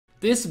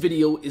This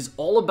video is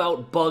all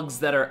about bugs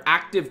that are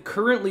active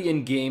currently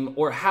in game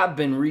or have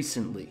been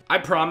recently. I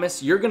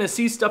promise you're gonna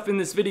see stuff in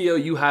this video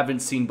you haven't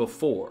seen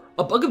before.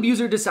 A bug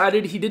abuser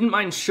decided he didn't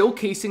mind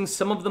showcasing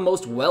some of the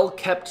most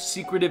well-kept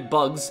secretive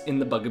bugs in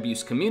the bug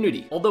abuse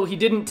community, although he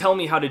didn't tell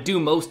me how to do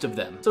most of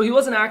them. So he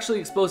wasn't actually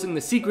exposing the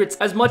secrets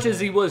as much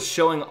as he was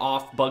showing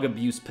off bug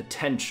abuse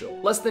potential.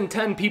 Less than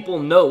 10 people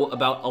know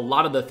about a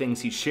lot of the things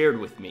he shared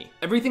with me.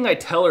 Everything I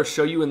tell or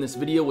show you in this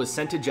video was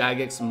sent to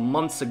Jagex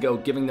months ago,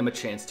 giving them a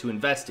chance to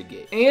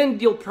investigate.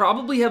 And you'll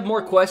probably have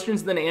more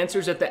questions than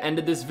answers at the end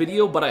of this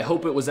video, but I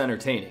hope it was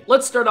entertaining.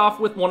 Let's start off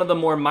with one of the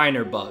more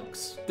minor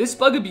bugs. This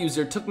bug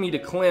abuser took me to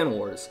Clan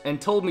Wars and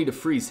told me to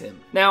freeze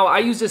him. Now, I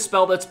used a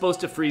spell that's supposed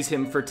to freeze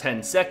him for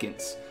 10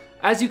 seconds.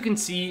 As you can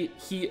see,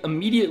 he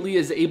immediately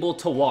is able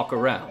to walk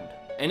around.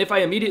 And if I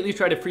immediately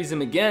try to freeze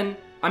him again,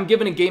 I'm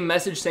given a game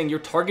message saying your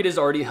target is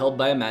already held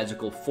by a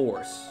magical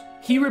force.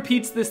 He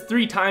repeats this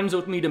 3 times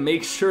with me to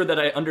make sure that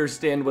I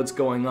understand what's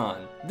going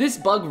on. This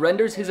bug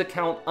renders his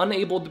account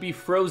unable to be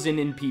frozen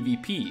in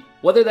PvP,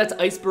 whether that's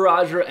Ice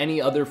Barrage or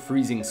any other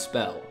freezing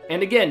spell.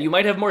 And again, you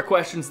might have more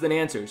questions than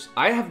answers.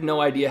 I have no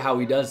idea how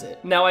he does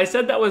it. Now, I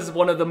said that was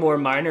one of the more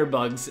minor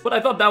bugs, but I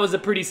thought that was a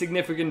pretty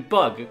significant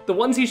bug. The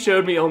ones he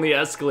showed me only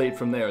escalate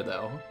from there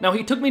though. Now,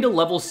 he took me to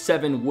level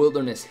 7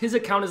 Wilderness. His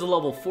account is a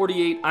level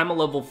 48, I'm a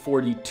level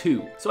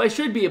 42, so I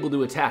should be able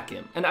to attack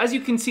him. And as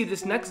you can see,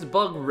 this next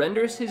bug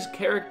renders his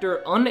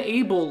character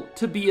unable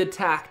to be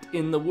attacked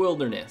in the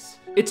Wilderness.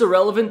 It's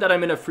irrelevant that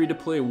I'm in a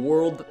free-to-play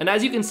world, and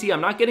as you can see, I'm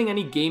not getting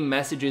any game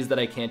messages that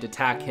I can't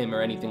attack him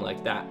or anything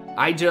like that.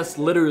 I just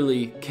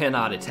literally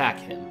cannot attack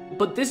him.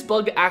 But this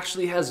bug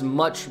actually has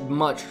much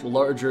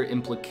larger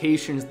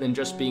implications than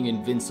just being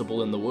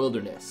invincible in the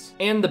Wilderness.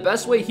 And the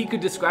best way he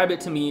could describe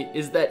it to me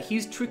is that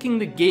he's tricking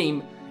the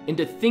game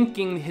into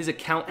thinking his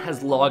account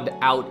has logged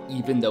out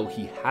even though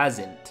he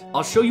hasn't.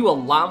 I'll show you a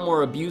lot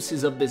more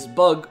abuses of this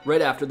bug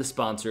right after the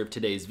sponsor of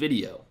today's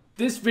video.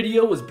 This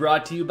video was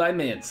brought to you by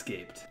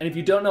Manscaped, and if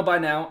you don't know by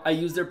now, I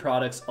use their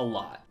products a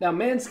lot. Now,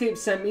 Manscaped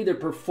sent me their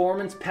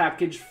Performance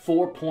Package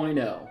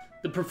 4.0.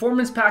 The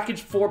Performance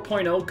Package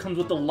 4.0 comes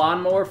with the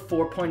Lawnmower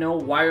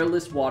 4.0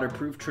 wireless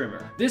waterproof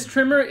trimmer. This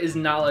trimmer is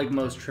not like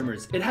most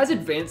trimmers. It has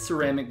advanced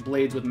ceramic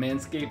blades with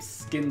Manscaped's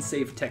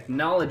skin-safe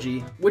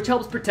technology, which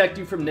helps protect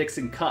you from nicks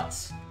and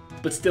cuts,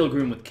 but still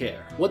groom with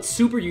care. What's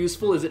super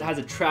useful is it has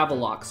a travel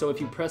lock, so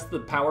if you press the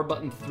power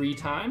button 3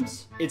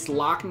 times, it's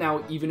locked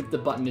now even if the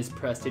button is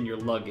pressed in your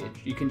luggage.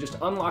 You can just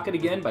unlock it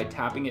again by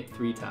tapping it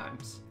 3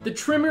 times. The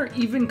trimmer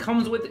even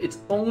comes with its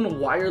own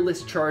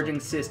wireless charging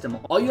system.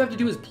 All you have to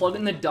do is plug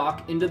in the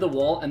dock into the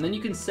wall, and then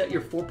you can set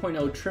your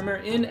 4.0 trimmer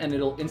in and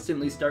it'll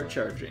instantly start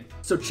charging.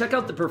 So check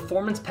out the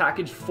Performance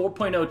Package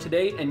 4.0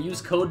 today and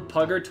use code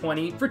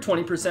PUGGER20 for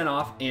 20%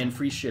 off and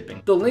free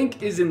shipping. The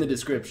link is in the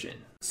description.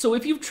 So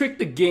if you've tricked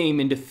the game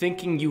into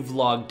thinking you've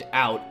logged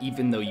out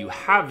even though you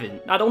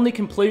haven't, not only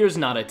can players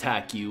not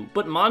attack you,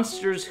 but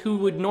monsters who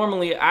would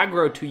normally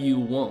aggro to you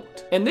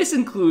won't. And this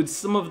includes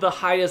some of the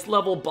highest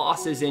level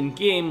bosses in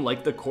game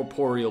like the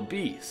Corporeal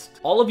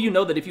Beast. All of you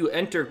know that if you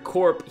enter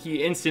Corp,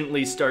 he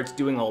instantly starts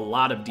doing a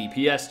lot of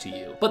DPS to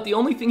you. But the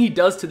only thing he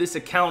does to this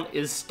account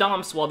is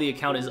stomps while the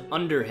account is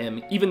under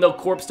him, even though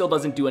Corp still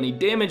doesn't do any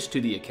damage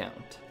to the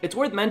account. It's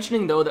worth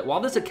mentioning though that while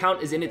this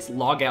account is in its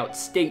logout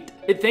state,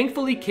 it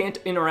thankfully can't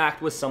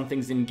interact with some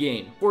things in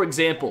game. For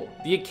example,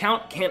 the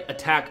account can't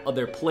attack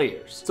other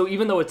players. So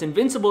even though it's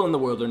invincible in the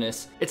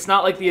Wilderness, it's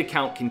not like the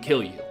account can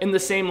kill you. In the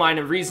same line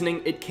of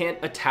reasoning, it can't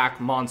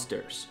attack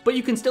monsters. But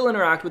you can still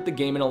interact with the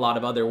game in a lot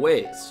of other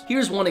ways.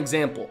 Here's one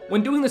example.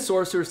 When doing the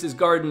Sorceress's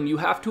Garden, you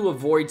have to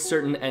avoid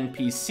certain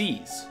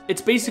NPCs.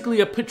 It's basically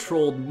a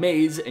patrolled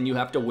maze and you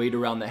have to wait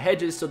around the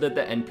hedges so that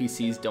the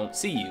NPCs don't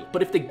see you.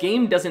 But if the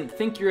game doesn't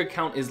think your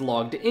account is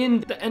logged in,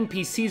 the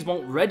NPCs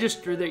won't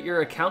register that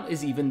your account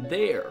is even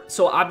there.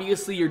 So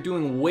obviously you're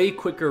doing way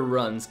quicker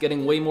runs,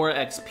 getting way more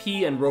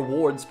XP and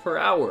rewards per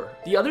hour.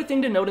 The other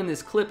thing to note in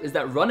this clip is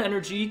that run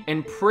energy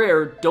and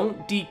prayer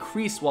don't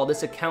decrease while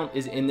this account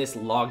is in this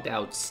logged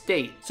out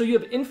state. So you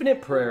have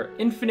infinite prayer,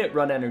 infinite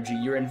run energy,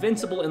 you're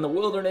invincible in the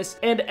Wilderness,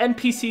 and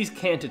NPCs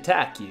can't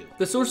attack you.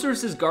 The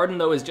Sorceress's Garden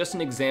though is just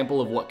an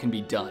example of what can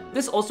be done.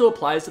 This also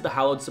applies to the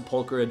Hallowed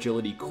Sepulchre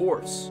Agility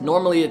course.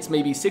 Normally it's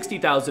maybe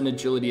 60,000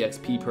 Agility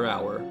XP per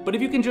hour, but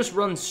if you can just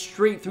run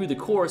straight through the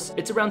course,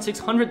 it's around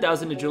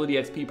 600,000 Agility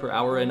XP per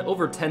hour and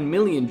over 10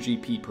 million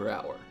GP per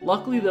hour.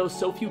 Luckily though,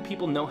 so few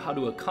people know how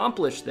to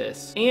accomplish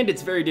this, and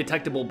it's very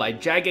detectable by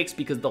Jagex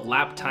because the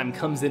lap time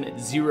comes in at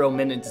 0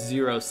 minutes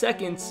 0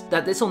 seconds,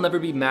 that this will never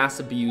be mass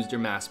abused or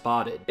mass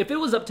botted. If it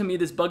was up to me,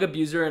 this bug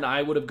abuser and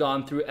I would have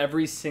gone through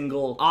every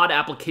single odd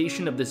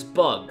application of this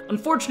bug.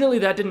 Unfortunately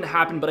that didn't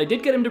happen, but I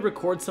did get him to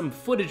record some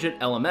footage at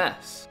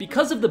LMS.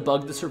 Because of the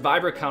bug, the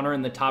survivor counter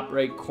in the top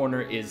right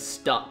corner is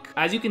stuck.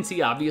 As you can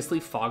see, obviously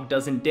fog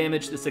doesn't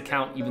damage this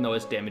account even though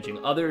it's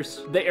damaging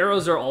others. The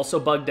arrows are also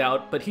bugged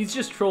out, but he's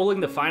just trolling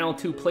the final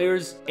two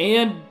players,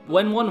 and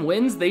when one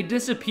wins, they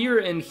disappear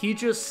and he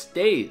just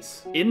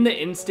stays in the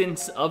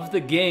instance of the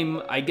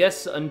game, I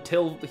guess,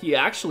 until he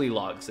actually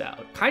logs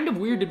out. Kind of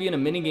weird to be in a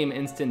minigame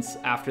instance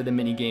after the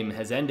minigame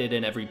has ended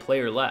and every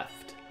player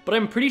left. But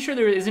I'm pretty sure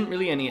there isn't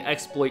really any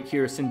exploit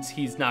here since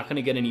he's not going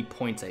to get any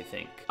points, I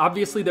think.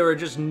 Obviously, there are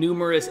just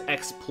numerous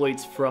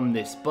exploits from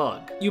this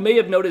bug. You may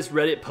have noticed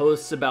Reddit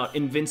posts about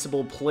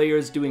invincible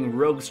players doing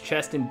Rogue's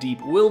Chest and Deep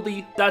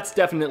Wildy. That's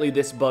definitely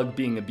this bug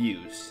being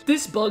abused.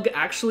 This bug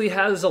actually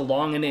has a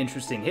long and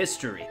interesting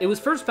history. It was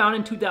first found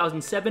in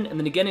 2007 and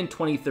then again in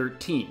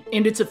 2013.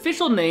 And its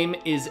official name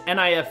is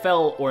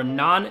NIFL, or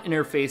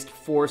Non-Interfaced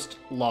Forced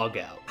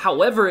Logout.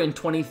 However, in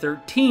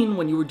 2013,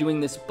 when you were doing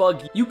this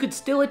bug, you could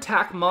still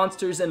attack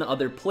monsters and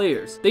other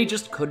players. They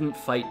just couldn't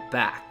fight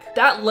back.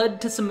 That led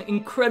to some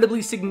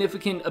incredibly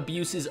significant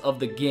abuses of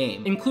the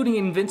game, including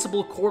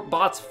invincible corp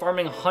bots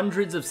farming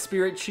hundreds of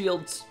spirit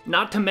shields.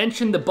 Not to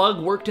mention the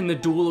bug worked in the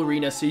duel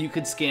arena so you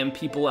could scam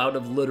people out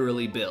of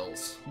literally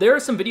bills. There are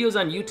some videos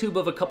on YouTube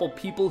of a couple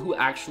people who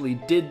actually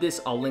did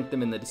this. I'll link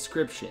them in the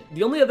description.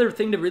 The only other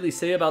thing to really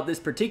say about this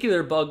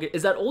particular bug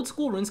is that old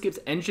school RuneScape's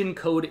engine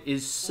code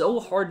is so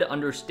hard to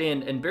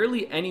understand and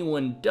barely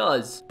anyone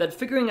does that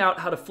figuring out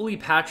how to fully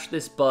patch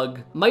this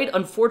bug might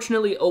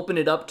unfortunately open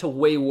it up to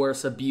way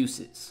worse abuse.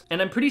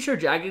 And I'm pretty sure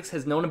Jagex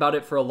has known about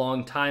it for a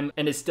long time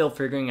and is still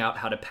figuring out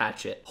how to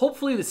patch it.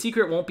 Hopefully the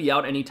secret won't be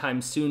out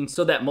anytime soon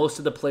so that most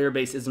of the player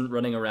base isn't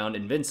running around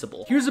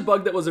invincible. Here's a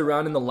bug that was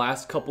around in the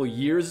last couple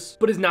years,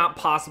 but is not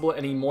possible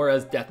anymore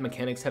as death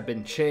mechanics have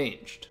been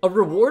changed. A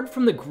reward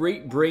from the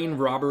Great Brain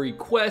Robbery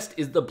quest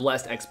is the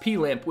Blessed XP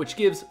Lamp, which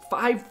gives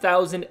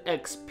 5,000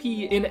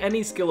 XP in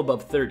any skill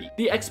above 30.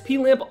 The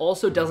XP Lamp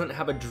also doesn't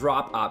have a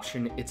drop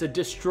option, it's a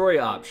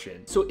destroy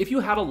option. So if you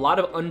had a lot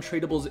of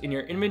untradables in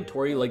your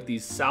inventory, like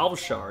these salve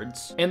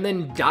shards, and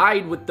then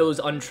died with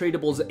those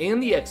untradables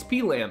and the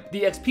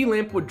XP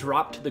lamp would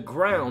drop to the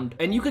ground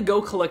and you could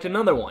go collect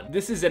another one.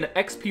 This is an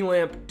XP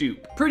lamp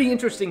dupe. Pretty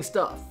interesting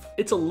stuff.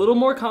 It's a little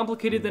more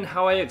complicated than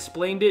how I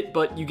explained it,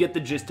 but you get the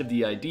gist of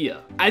the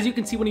idea. As you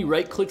can see when he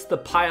right clicks the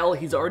pile,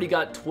 he's already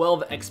got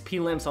 12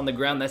 XP lamps on the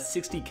ground. That's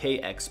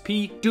 60k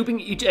XP. Duping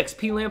each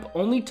XP lamp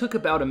only took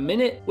about a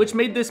minute, which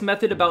made this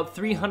method about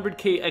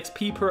 300k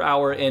XP per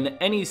hour in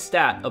any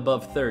stat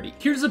above 30.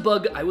 Here's a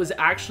bug I was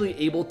actually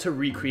able to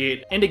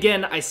recreate. And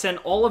again, I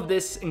sent all of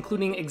this,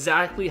 including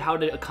exactly how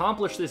to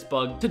accomplish this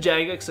bug, to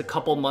Jagex a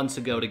couple months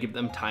ago to give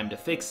them time to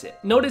fix it.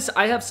 Notice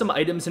I have some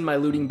items in my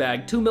looting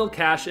bag, 2 mil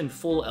cash and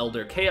full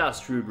Elder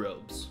Chaos Druid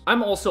robes.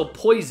 I'm also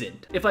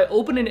poisoned. If I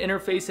open an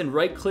interface and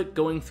right click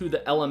going through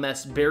the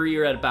LMS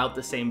barrier at about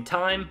the same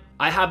time,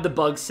 I have the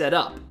bug set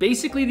up.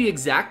 Basically the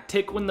exact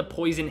tick when the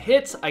poison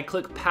hits, I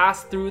click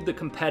pass through the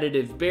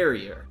competitive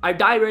barrier. I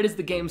die right as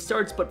the game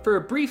starts, but for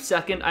a brief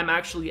second, I'm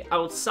actually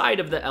outside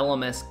of the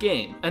LMS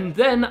game. And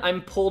then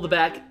I'm pulled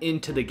back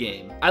into the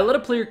game. I let a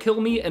player kill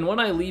me, and when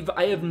I leave,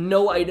 I have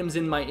no items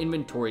in my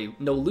inventory.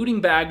 No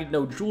looting bag,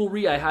 no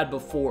jewelry I had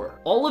before.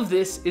 All of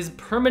this is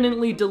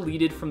permanently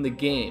deleted from the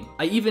game.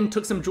 I even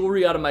took some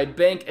jewelry out of my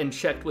bank and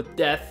checked with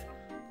death.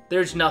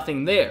 There's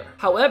nothing there.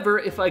 However,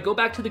 if I go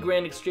back to the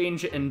Grand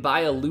Exchange and buy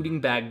a looting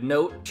bag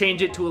note,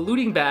 change it to a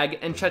looting bag,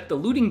 and check the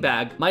looting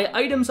bag, my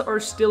items are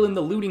still in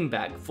the looting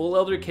bag, full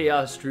Elder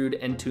Chaos Druid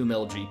and 2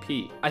 mil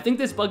GP. I think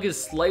this bug is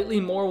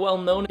slightly more well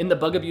known in the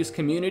bug abuse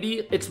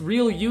community. Its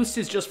real use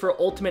is just for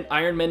Ultimate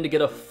Iron Men to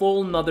get a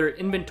full another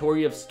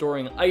inventory of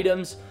storing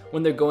items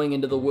when they're going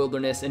into the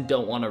wilderness and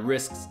don't want to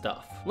risk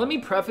stuff. Let me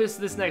preface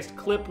this next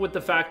clip with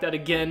the fact that,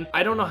 again,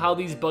 I don't know how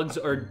these bugs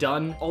are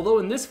done. Although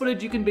in this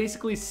footage you can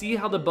basically see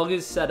how the bug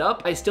is set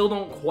up, I still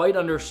don't quite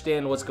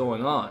understand what's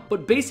going on.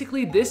 But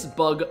basically this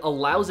bug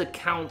allows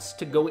accounts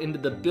to go into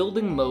the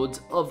building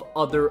modes of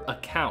other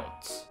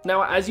accounts.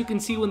 Now, as you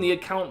can see, when the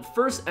account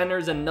first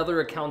enters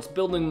another account's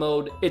building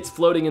mode, it's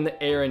floating in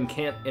the air and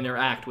can't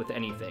interact with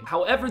anything.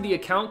 However, the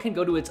account can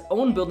go to its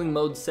own building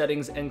mode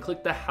settings and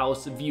click the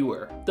house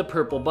viewer, the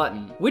purple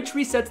button, which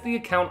resets the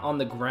account on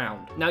the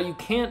ground. Now you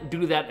can't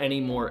do that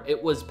anymore,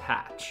 it was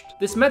patched.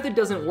 This method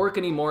doesn't work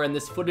anymore and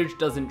this footage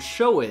doesn't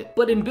show it,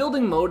 but in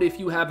building mode, if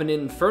you have an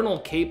infernal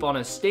cape on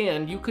a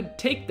stand, you could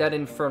take that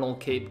infernal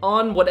cape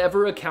on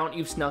whatever account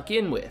you've snuck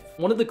in with.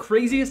 One of the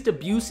craziest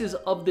abuses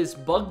of this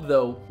bug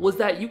though, was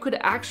that you could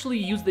actually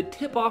use the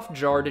tip-off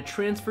jar to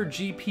transfer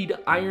GP to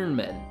Iron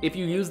Men. If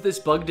you use this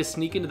bug to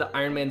sneak into the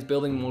Iron Man's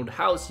building mode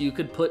house, you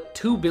could put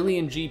 2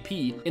 billion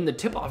GP in the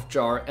tip-off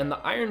jar and the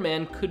Iron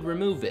Man could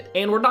remove it.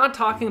 And we're not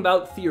talking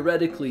about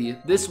theoretically,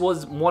 this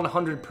was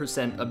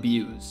 100%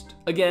 abused.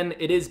 Again,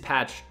 it is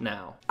patched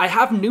now. I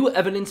have new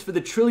evidence for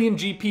the trillion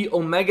GP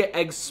Omega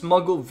Egg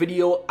smuggle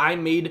video I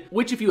made,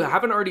 which if you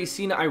haven't already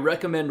seen, I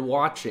recommend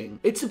watching.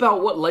 It's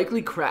about what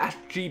likely crashed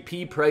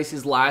GP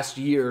prices last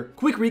year.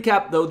 Quick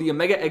recap though, the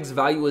Omega Egg's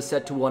value was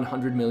set to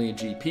 100 million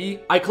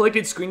GP. I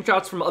collected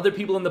screenshots from other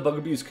people in the bug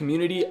abuse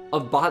community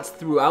of bots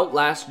throughout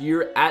last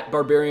year at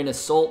Barbarian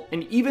Assault,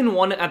 and even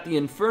one at the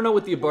Inferno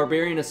with the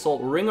Barbarian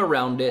Assault ring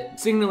around it,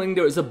 signaling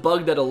there was a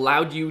bug that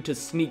allowed you to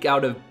sneak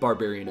out of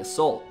Barbarian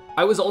Assault.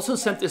 I was also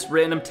sent this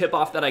random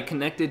tip-off that I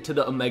connected to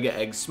the Omega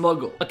Egg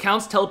smuggle.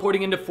 Accounts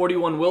teleporting into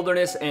 41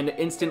 Wilderness and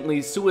instantly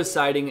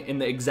suiciding in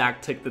the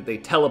exact tick that they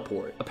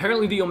teleport.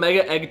 Apparently the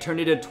Omega Egg turned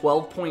into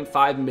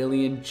 12.5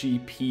 million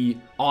GP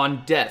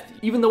on death,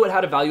 even though it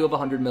had a value of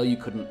 100 mil you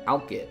couldn't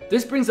outget.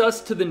 This brings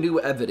us to the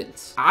new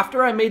evidence.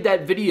 After I made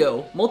that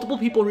video, multiple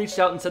people reached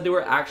out and said they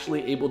were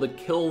actually able to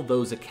kill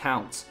those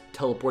accounts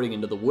teleporting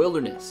into the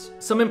wilderness.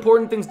 Some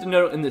important things to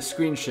note in this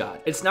screenshot.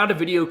 It's not a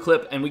video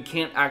clip and we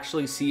can't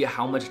actually see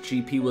how much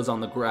GP was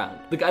on the ground.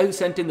 The guy who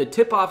sent in the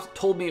tip-off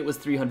told me it was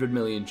 300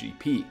 million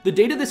GP. The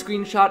date of the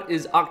screenshot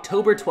is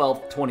October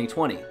 12th,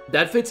 2020.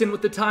 That fits in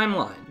with the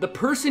timeline. The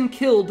person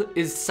killed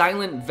is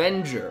Silent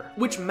Venger,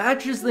 which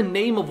matches the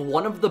name of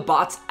one of the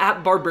bots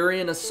at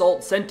Barbarian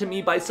Assault sent to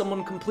me by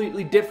someone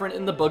completely different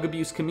in the bug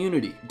abuse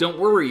community. Don't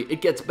worry,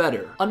 it gets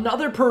better.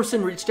 Another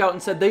person reached out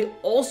and said they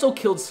also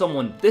killed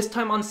someone, this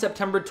time on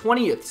September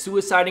 20th,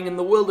 suiciding in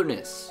the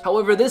wilderness.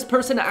 However, this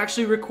person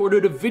actually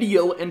recorded a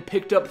video and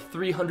picked up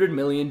 300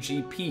 million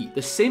GP,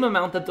 the same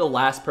amount that the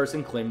last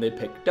person claimed they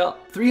picked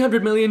up.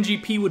 300 million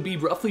GP would be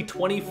roughly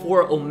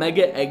 24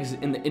 Omega Eggs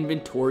in the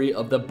inventory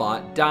of the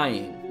bot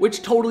dying,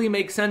 which totally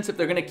makes sense if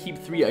they're gonna keep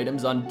 3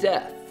 items on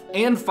death.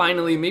 And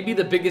finally, maybe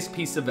the biggest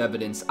piece of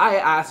evidence, I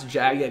asked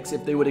Jagex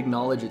if they would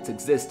acknowledge its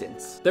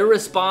existence. Their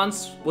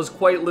response was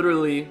quite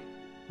literally,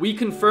 "We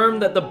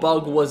confirmed that the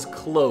bug was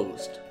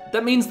closed."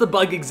 That means the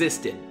bug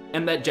existed,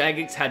 and that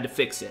Jagex had to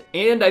fix it.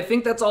 And I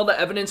think that's all the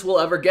evidence we'll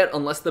ever get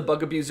unless the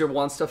bug abuser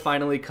wants to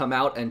finally come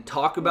out and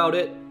talk about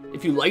it.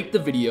 If you liked the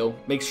video,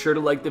 make sure to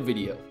like the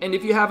video. And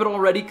if you haven't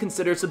already,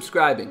 consider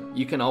subscribing.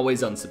 You can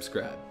always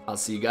unsubscribe. I'll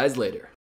see you guys later.